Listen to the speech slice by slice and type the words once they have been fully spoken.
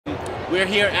We're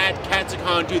here at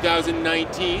Katsucon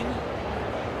 2019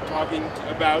 talking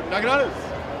about Naginatas.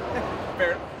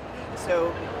 Fair.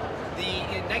 So, the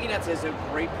Naginata is a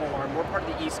great polearm. We're part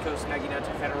of the East Coast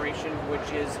Naginata Federation, which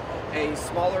is a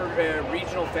smaller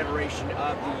regional federation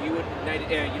of the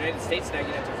United States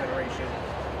Naginata Federation.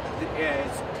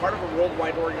 It's part of a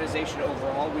worldwide organization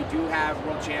overall. We do have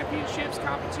world championships,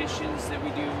 competitions that we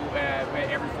do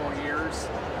every 4 years.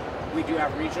 We do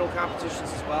have regional competitions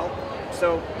as well.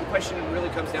 So the question really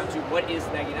comes down to what is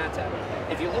Naginata?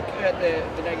 If you look at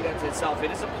the Naginata itself,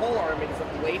 it is a polearm, it is a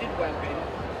bladed weapon.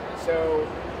 So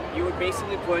you would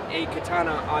basically put a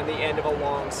katana on the end of a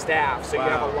long staff, so you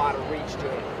have a lot of reach to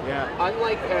it. Yeah.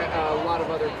 Unlike a lot of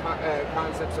other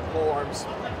concepts of polearms,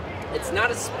 it's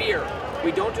not a spear.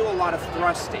 We don't do a lot of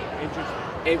thrusting.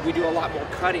 Interesting. We do a lot more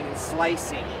cutting and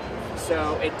slicing.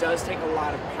 So it does take a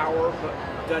lot of power, but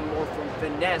done more from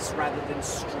finesse rather than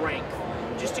strength.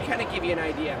 Just to kind of give you an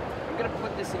idea, I'm going to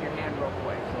put this in your hand real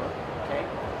quick. Okay?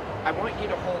 I want you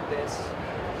to hold this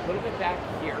a little bit back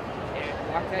here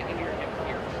and lock that into your hip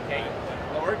here. Okay?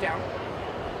 Lower it down.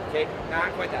 Okay?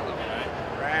 Not quite that low.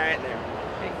 Right there.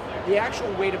 Okay. The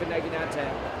actual weight of a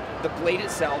Naginata, the blade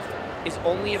itself, is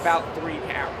only about 3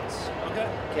 pounds.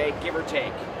 Okay, give or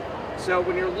take. So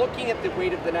when you're looking at the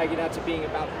weight of the Naginata being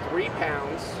about 3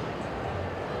 pounds,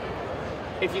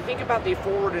 if you think about the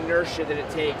forward inertia that it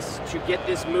takes to get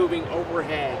this moving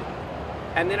overhead,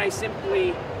 and then I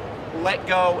simply let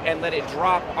go and let it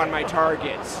drop on my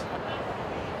targets.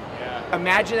 Yeah.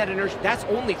 Imagine that inertia, that's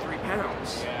only 3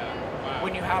 pounds. Yeah. Wow.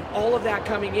 When you have all of that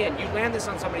coming in, you land this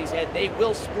on somebody's head, they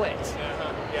will split.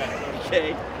 Yeah.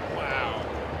 Okay. Wow.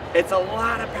 It's a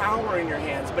lot of power in your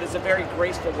hands, but it's a very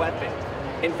graceful weapon.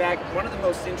 In fact, one of the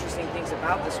most interesting things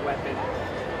about this weapon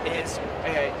is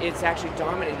it's actually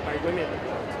dominated by women in the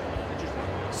world.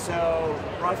 So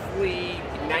roughly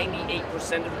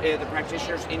 98% of the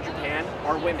practitioners in Japan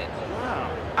are women. Wow.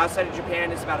 Outside of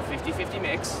Japan, it's about a 50-50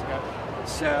 mix. Okay.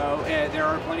 So there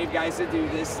are plenty of guys that do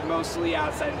this, mostly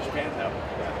outside of Japan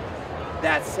though.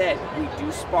 That said, we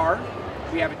do spar.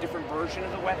 We have a different version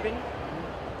of the weapon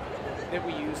that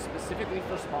we use specifically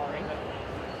for sparring.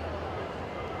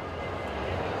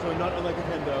 So not unlike a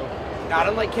kendo. Not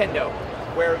unlike kendo.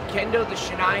 Where kendo, the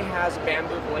shinai has a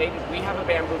bamboo blade, we have a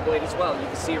bamboo blade as well. You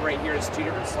can see it right here, it's 2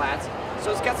 different slats.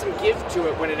 So it's got some give to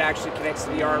it when it actually connects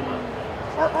to the armor.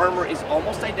 Our armor is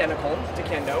almost identical to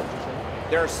kendo.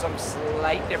 There are some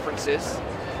slight differences.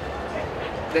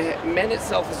 The men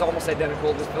itself is almost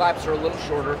identical, the flaps are a little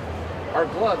shorter. Our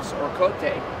gloves, or kote,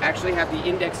 actually have the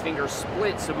index finger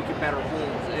split so we can better hold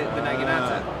the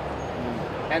Naginata.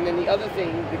 And then the other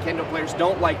thing the kendo players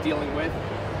don't like dealing with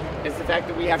is the fact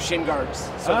that we have shin guards.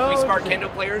 So if we spar kendo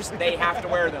players, they have to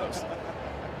wear those.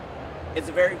 It's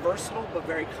a very versatile but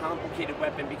very complicated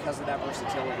weapon because of that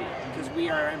versatility. Because we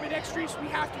are ambidextrous, we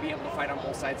have to be able to fight on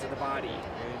both sides of the body.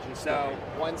 So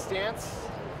one stance,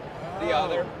 the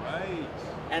other,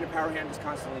 and a power hand is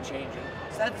constantly changing.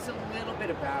 So that's a little bit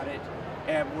about it.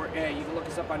 And you can look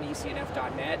us up on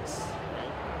ecnf.net.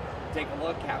 Take a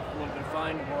look, have a little bit of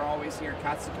fun. We're always here at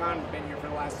Katsucon. We've been here for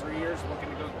the last 3 years, looking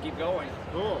to keep going.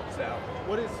 Cool. So,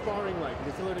 what is sparring like?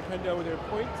 Is it similar to kendo with their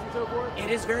points and so forth? It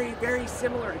is very, very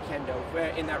similar to kendo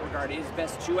in that regard. It is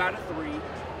best 2 out of 3.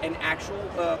 An actual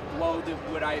blow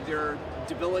that would either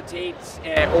debilitate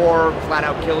or flat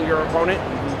out kill your opponent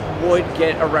would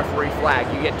get a referee flag.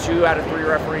 You get 2 out of 3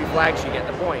 referee flags, you get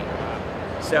the point.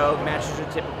 So matches are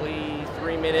typically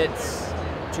 3 minutes.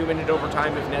 2-minute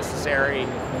overtime if necessary,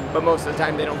 but most of the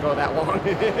time they don't go that long.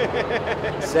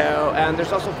 So, and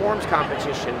there's also forms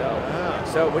competition though.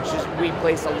 So, which is, we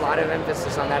place a lot of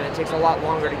emphasis on that. It takes a lot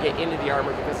longer to get into the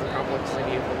armor because of the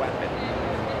complexity of the weapon.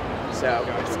 So,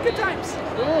 it's good times.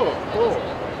 Cool, cool.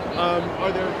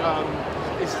 Are there,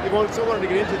 if someone wanted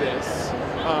to get into this,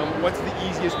 what's the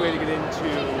easiest way to get into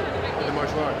the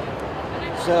martial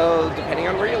art? So, depending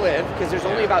on where you live, because there's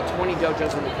only about 20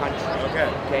 dojos in the country.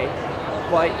 Okay.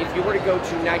 But if you were to go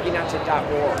to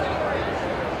naginata.org,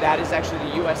 that is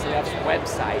actually the USNF's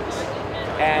website,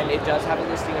 and it does have a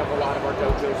listing of a lot of our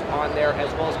dojos on there, as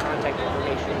well as contact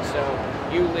information. So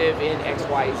you live in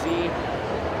XYZ,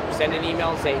 send an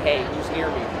email and say, hey, who's near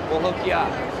me? We'll hook you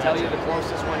up, tell you the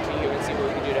closest one to you, and see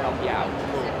what we can do to help you out.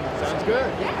 Cool. Sounds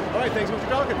good. Yeah. All right, thanks so much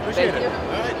for talking. Appreciate it.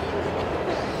 All right.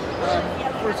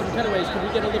 For some cutaways, could we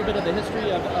get a little bit of the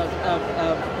history of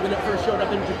when it first showed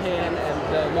up in Japan and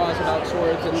the laws about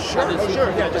swords and sure.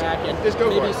 Yeah, just go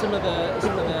maybe for it. some of the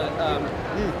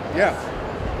yeah.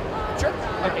 Sure.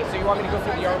 Okay, so you want me to go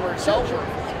through the armor itself? Sure.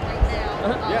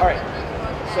 Yeah. All right.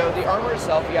 So the armor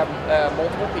itself, you have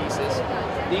multiple pieces.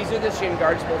 These are the shin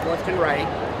guards, both left and right.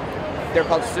 They're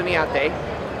called sumiate.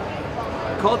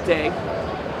 Kote,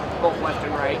 both left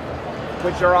and right,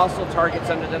 which are also targets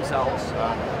unto themselves.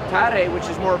 Tare, which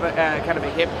is more of a kind of a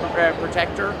hip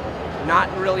protector, not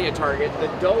really a target. The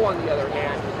do, on the other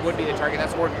hand, would be the target.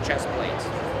 That's more of your chest plates.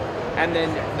 And then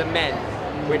the men,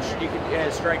 which you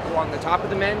can strike along the top of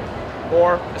the men,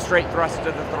 or a straight thrust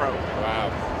to the throat.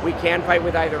 Wow. We can fight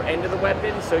with either end of the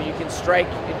weapon, so you can strike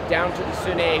it down to the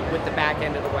sune with the back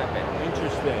end of the weapon.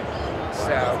 Interesting.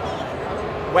 So,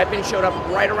 weapon showed up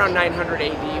right around 900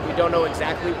 AD. We don't know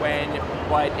exactly when,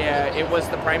 but it was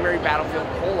the primary battlefield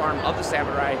polearm of the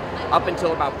samurai up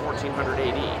until about 1400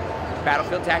 AD.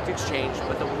 Battlefield tactics changed,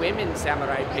 but the women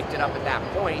samurai picked it up at that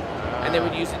point, and they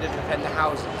would use it to defend the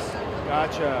houses.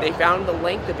 Gotcha. They found the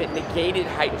length of it negated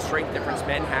height and strength difference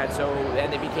men had,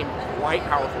 and they became quite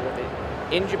powerful with it.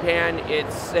 In Japan,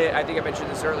 it's, I think I mentioned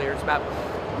this earlier, it's about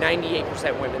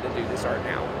 98% women that do this art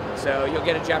now. So you'll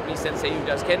get a Japanese sensei who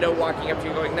does kendo walking up to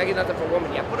you going, Naginata for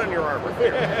women, yeah, put on your armor.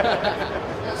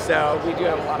 So we do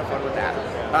have a lot of fun with that.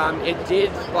 It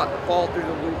did fall through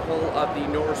the loophole of the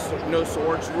no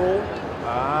swords rule.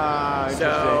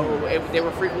 So they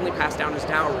were frequently passed down as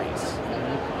dowries.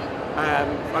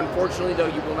 Unfortunately, though,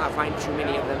 you will not find too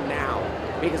many of them now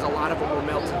because a lot of them were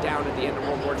melted down at the end of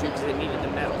World War II because they needed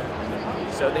the metal.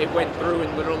 So they went through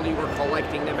and literally were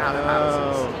collecting them out of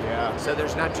houses. Yeah. So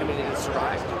there's not too many that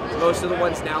survived. Most of the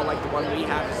ones now, like the one we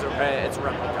have, it's a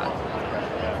replica.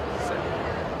 So.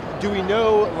 Do we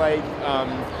know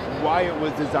why it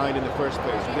was designed in the first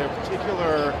place? Was there a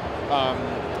particular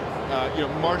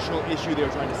martial issue they were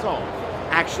trying to solve?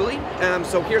 Actually,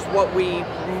 so here's what we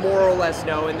more or less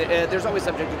know, and there's always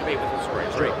subject to debate with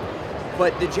historians, right?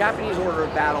 But the Japanese order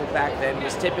of battle back then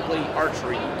was typically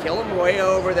archery. You kill them way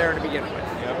over there to begin with.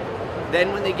 Yep.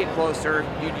 Then when they get closer,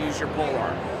 you'd use your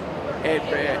polearm.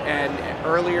 And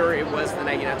earlier it was the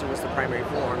Naginata was the primary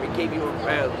polearm. It gave you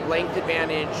a length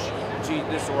advantage to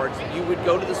the swords. You would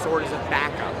go to the sword as a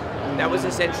backup. That was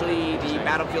essentially the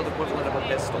battlefield equivalent of a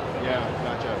pistol. Yeah,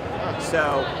 gotcha.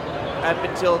 So up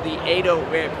until the Edo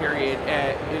period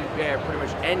pretty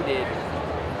much ended,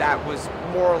 that was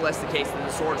more or less the case that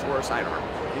the swords were a sidearm.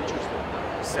 Interesting.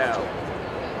 So,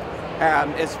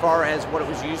 as far as what it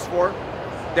was used for,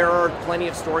 there are plenty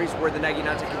of stories where the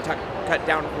Naginata can cut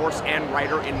down horse and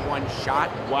rider in one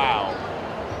shot. Wow.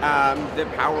 The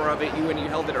power of it, you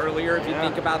held it earlier, if you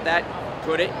think about that,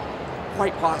 could it?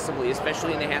 Quite possibly,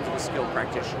 especially in the hands of a skilled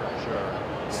practitioner.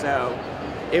 Sure. So,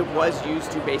 it was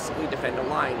used to basically defend a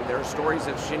line. There are stories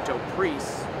of Shinto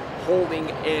priests holding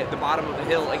at the bottom of the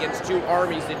hill against two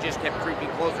armies that just kept creeping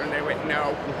closer, and they went,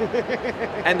 no.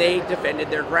 And they defended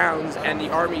their grounds, and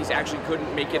the armies actually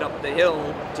couldn't make it up the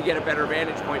hill to get a better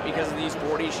vantage point because of these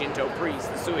 40 Shinto priests,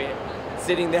 the Sui,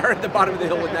 sitting there at the bottom of the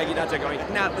hill with Naginata going,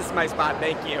 no, this is my spot,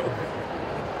 thank you.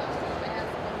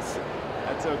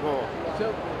 That's so cool.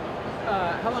 So,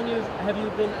 how long have you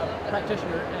been a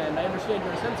practitioner? And I understand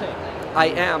you're a sensei. I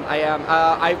am.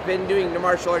 I've been doing the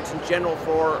martial arts in general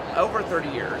for over 30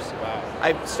 years. Wow.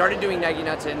 I started doing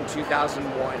Naginata in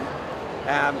 2001.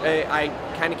 I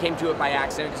kind of came to it by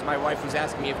accident because my wife was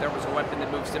asking me if there was a weapon that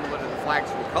moved similar to the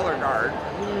flags from the color guard.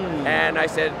 And I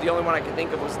said, the only one I could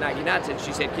think of was Naginata. And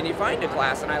she said, can you find a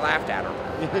class? And I laughed at her.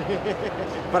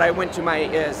 But I went to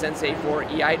my sensei for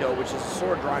Iaido, which is a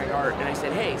sword drawing art, and I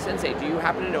said, hey, sensei, do you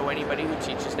happen to know anybody who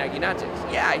teaches Naginata?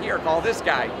 Yeah, here, call this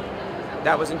guy.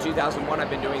 That was in 2001. I've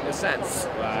been doing this since.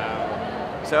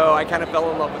 Wow. So I kind of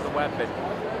fell in love with the weapon.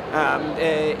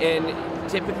 And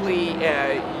typically,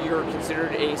 you're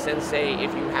considered a sensei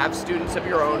if you have students of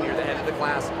your own, you're the head of the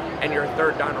class, and you're a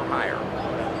third dan or higher.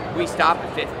 We stop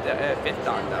at fifth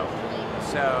dan, though.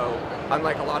 So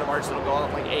unlike a lot of arts that'll go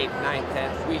up like 8th, 9th,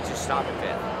 10th, we just stop at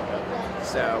 5th.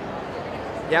 So,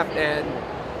 yeah, and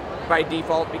by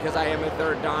default, because I am a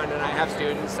third dan and I have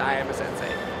students, I am a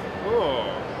sensei. Cool.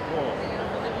 Cool.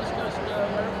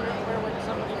 Where would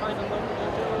somebody find a local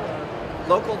dojo?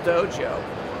 Local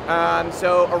dojo.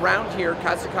 So around here,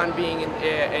 Katsucon being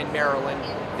in Maryland,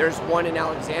 there's one in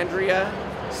Alexandria,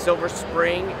 Silver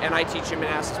Spring, and I teach in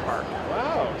Manassas Park.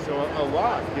 Wow, so a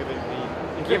lot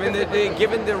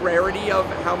given the rarity of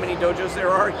how many dojos there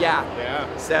are, yeah.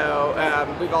 Yeah. So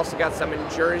we've also got some in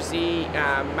Jersey.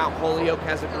 Mount Holyoke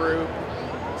has a group.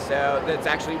 So that's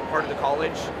actually part of the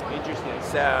college. Interesting.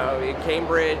 So in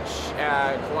Cambridge,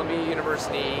 Columbia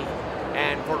University,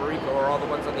 and Puerto Rico are all the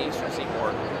ones on the eastern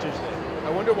seaboard. Interesting. I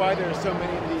wonder why there are so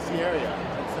many in the DC area.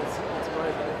 That's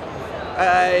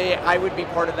surprising. I would be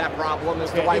part of that problem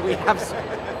as to why we have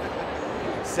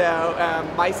so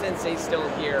my sensei's still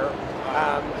here,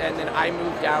 and then I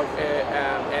moved out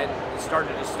and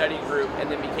started a study group, and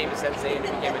then became a sensei and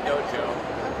became a dojo.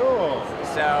 cool.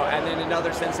 So, and then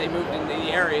another sensei moved into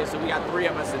the area, so we got 3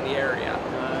 of us in the area.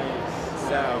 Nice.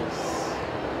 So,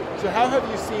 So how have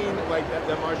you seen like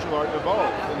that martial art evolve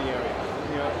in the area?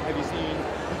 You know, have you seen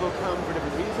people come for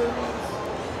different reasons?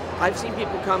 I've seen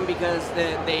people come because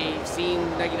they've seen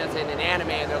Naginata in an anime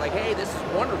and they're like, hey, this is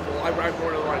wonderful, I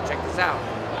really want to check this out.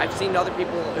 I've seen other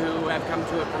people who have come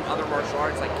to it from other martial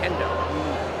arts like Kendo.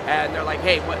 And they're like,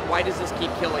 hey, why does this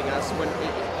keep killing us?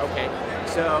 Okay,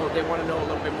 so they want to know a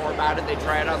little bit more about it, they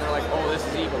try it out and they're like, oh, this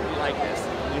is evil, we like this.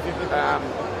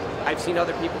 I've seen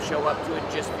other people show up to it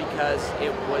just because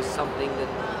it was something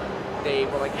that they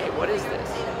were like, hey, what is this?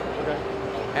 Okay.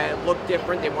 And it looked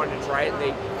different, they wanted to try it, and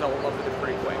they fell in love with it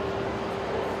pretty quick.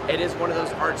 It is one of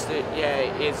those arts that,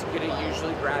 is going to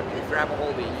usually grab a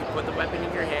hold of you. You put the weapon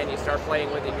in your hand, you start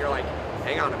playing with it, and you're like,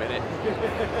 hang on a minute.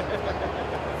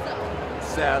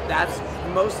 So that's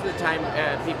most of the time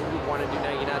people who want to do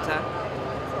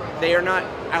Naginata, they are not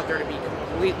out there to be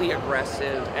completely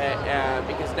aggressive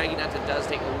because Naginata does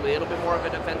take a little bit more of a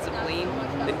defensive lean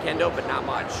than Kendo, but not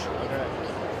much. Okay.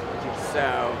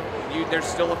 So there's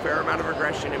still a fair amount of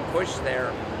aggression and push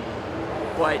there,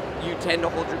 but you tend to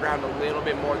hold your ground a little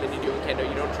bit more than you do in Kendo.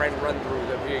 You don't try and run through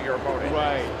your opponent.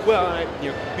 Right. Well,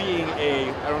 being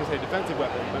I don't want to say a defensive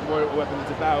weapon, but more a weapon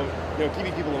that's about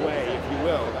keeping people away, if you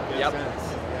will. That makes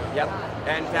sense. Yep.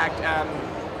 In fact,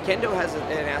 Kendo has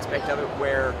an aspect of it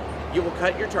where you will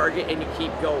cut your target and you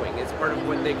keep going. It's part of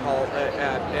what they call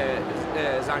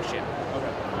Zanshin.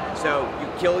 Okay. So you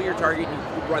kill your target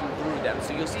and you run through them.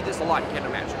 So you'll see this a lot in Kendo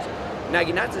matches.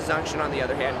 Naginata Zanshin, on the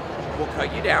other hand, will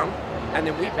cut you down and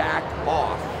then we back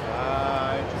off.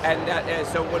 And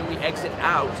so when we exit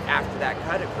out after that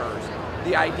cut occurs,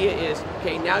 the idea is,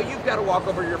 okay, now you've got to walk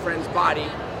over your friend's body,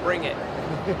 bring it.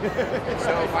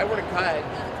 So if I were to cut,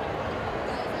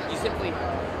 you simply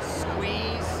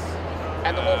squeeze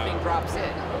and the whole thing drops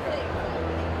in.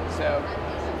 So,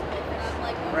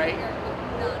 right?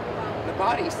 The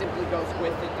body simply goes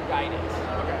with it to guide it.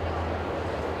 Okay.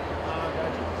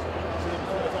 Gotcha. So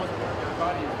it's almost like your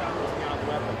body is balancing out the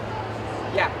weapon.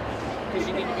 Yeah, because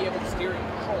you need to be able to steer and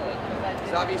control it.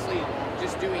 So obviously,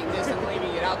 just doing this and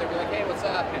leaving it out there, be like, hey, what's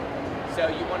up? And so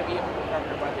you want to be able to recover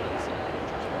your weapon easy.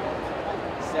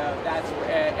 So that's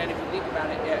where, and if you think about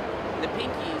it, the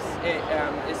pinkies,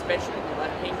 especially the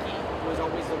left pinky, was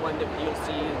always the one that you'll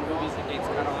see in movies that gets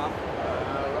cut off.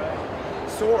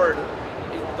 Sword,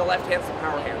 the left hand's the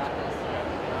power hand.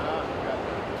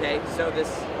 Okay, so this,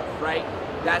 right,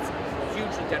 that's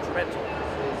hugely detrimental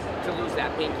to lose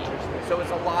that pinky. So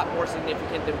it's a lot more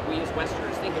significant than we as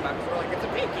Westerners think about, because we're like, it's a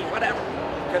pinky, whatever,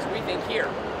 because we think here.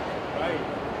 Right.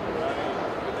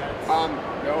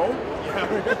 No.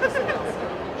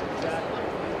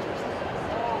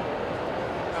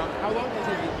 How long does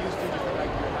it get used to just the fact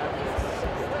that you have this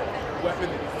weapon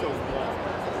that is so long?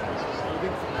 You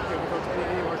think from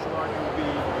any martial art it would be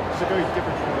just a very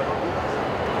different from weapon?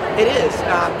 It is.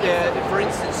 For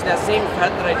instance, that same cut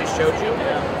that I just showed you,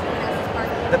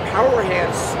 the power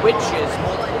hand switches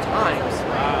multiple times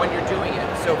when you're doing it.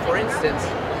 So for instance,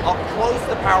 I'll close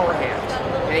the power hand.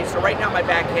 Okay, so right now my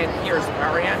back hand here is the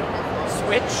power hand.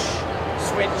 Switch,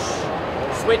 switch,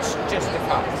 switch just to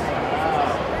cut.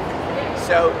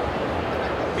 So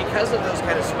because of those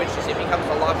kind of switches, it becomes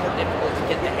a lot more difficult to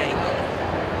get the hang of it.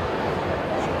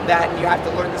 That you have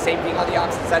to learn the same thing on the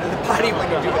opposite side of the body when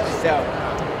you do it. So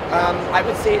I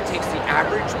would say it takes the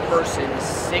average person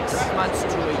 6 months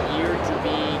to a year to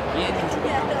begin to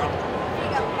become comfortable.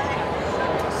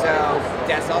 So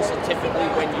that's also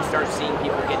typically when you start seeing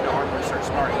people get into armor and start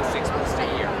sparring 6 months to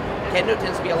a year. Kendo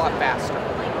tends to be a lot faster.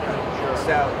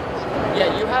 So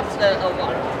yeah, you have a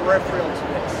lot of peripheral to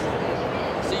this.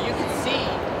 So you can see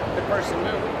the person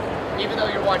moving, even though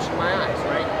you're watching my eyes,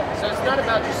 right? So it's not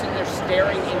about just sitting there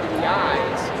staring into the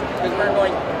eyes, because we're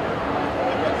going,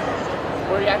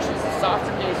 we're actually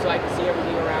softer gaze so I can see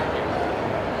everything around you.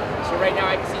 So right now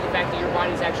I can see the fact that your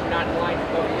body's actually not in line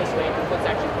with going this way, and your foot's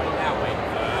actually pointing that way.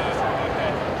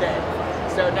 Okay.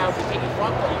 So now if you take it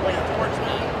frontal, you went towards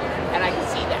me, and I can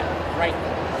see that, right?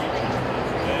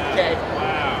 Okay.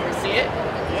 Wow. You see it?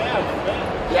 Yeah.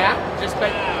 Yeah? Just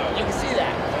but you can see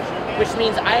that. Which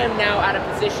means I am now out of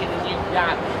position and you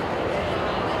got me.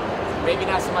 Maybe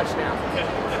not so much now.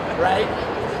 Right?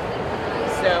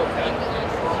 So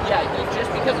yeah, just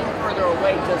because I'm further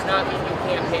away does not mean you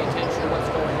can't pay attention to what's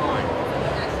going on.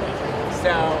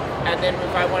 So, and then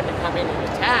if I wanted to come in and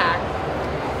attack,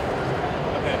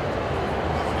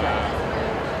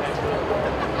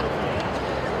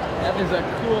 that is a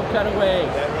cool cutaway.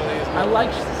 That really is. I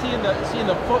like seeing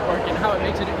the footwork and how it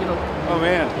makes it, Oh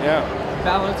man, yeah.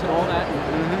 balance and all that.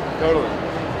 Totally.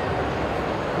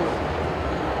 Cool.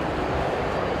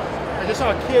 I just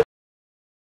saw a kid